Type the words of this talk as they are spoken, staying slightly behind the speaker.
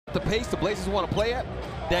The pace the Blazers want to play at,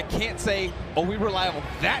 that can't say, oh, we rely on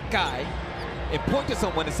that guy, and point to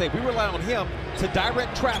someone and say, we rely on him to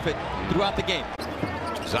direct traffic throughout the game.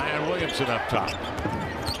 Zion Williamson up top.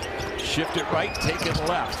 Shift it right, take it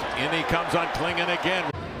left. In he comes on Clingan again.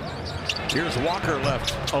 Here's Walker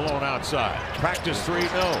left alone outside. Practice three,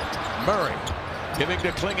 no. Murray giving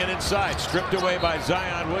to Clingan inside. Stripped away by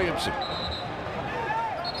Zion Williamson.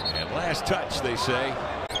 And last touch, they say.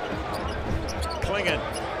 Clingan,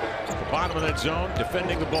 the bottom of that zone,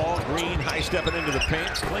 defending the ball. Green high stepping into the paint.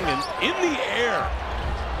 Clingan in the air,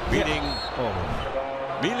 beating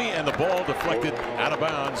Mealy, and the ball deflected out of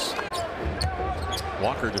bounds.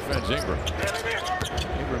 Walker defends Ingram.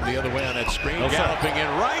 Ingram the other way on that screen, galloping in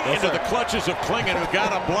right into the clutches of Clingan, who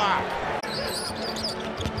got a block.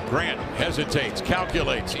 Grant hesitates,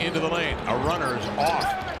 calculates into the lane. A runner's off.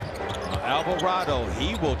 Alvarado,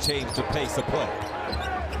 he will change the pace of play,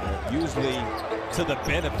 usually to the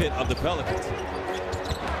benefit of the Pelicans.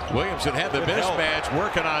 Williamson had the mismatch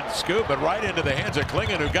working on Scoop, but right into the hands of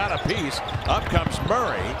Clingan, who got a piece. Up comes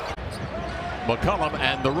Murray. McCollum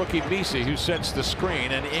and the rookie Misi, who sets the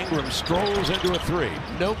screen, and Ingram strolls into a three.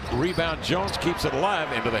 Nope. Rebound. Jones keeps it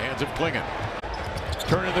alive into the hands of Clingan.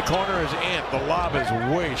 Turning the corner is Ant. The lob is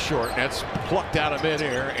way short. That's plucked out of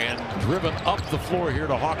midair and driven up the floor here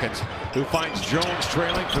to Hawkins, who finds Jones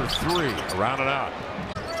trailing for three. Rounded out.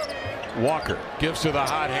 Walker gives to the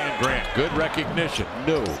hot hand Grant. Good recognition.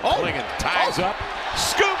 No. Clingan ties up,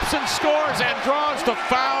 scoops and scores, and draws the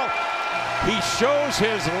foul. He shows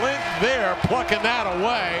his length there, plucking that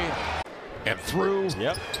away. And through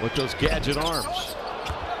with those gadget arms.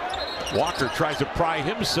 Walker tries to pry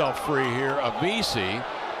himself free here of Misi.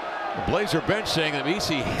 The Blazer bench saying that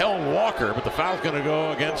Misi held Walker, but the foul's going to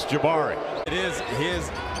go against Jabari. It is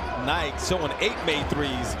his night, showing 8 made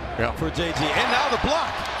threes for JG. And now the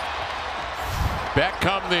block. Back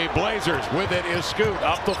come the Blazers. With it is Scoot.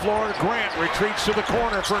 Up the floor, Grant retreats to the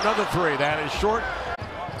corner for another three. That is short.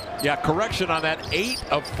 Yeah, correction on that. 8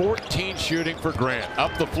 of 14 shooting for Grant.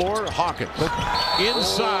 Up the floor, Hawkins.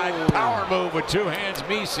 Inside, power move with two hands.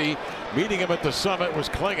 Misi meeting him at the summit was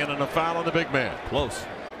Clingan, and a foul on the big man. Close.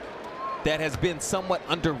 That has been somewhat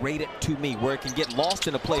underrated to me, where it can get lost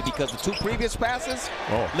in a play because the 2 previous passes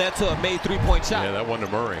led to a made 3-point shot. Yeah, that one to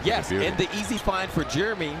Murray. Yes, and the easy find for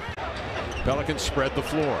Jeremy. Pelicans spread the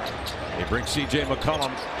floor. They bring C.J.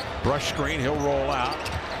 McCollum. Brush screen, he'll roll out.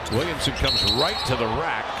 Williamson comes right to the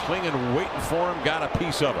rack. Clingan waiting for him, got a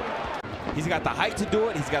piece of him. He's got the height to do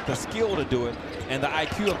it, he's got the skill to do it, and the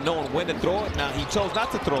IQ of knowing when to throw it. Now, he chose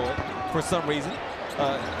not to throw it for some reason.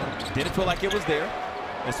 Didn't feel like it was there.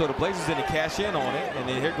 And so the Blazers didn't cash in on it. And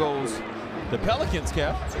then here goes the Pelicans,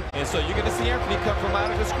 Kev. And so you're going to see Anthony come from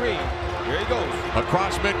out of the screen. Here he goes.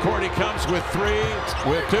 Across midcourt, he comes with 3,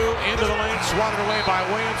 with 2, into the lane, swatted away by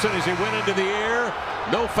Williamson as he went into the air.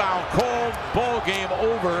 No foul called. Ball game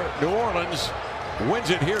over. New Orleans wins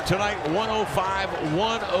it here tonight,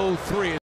 105-103.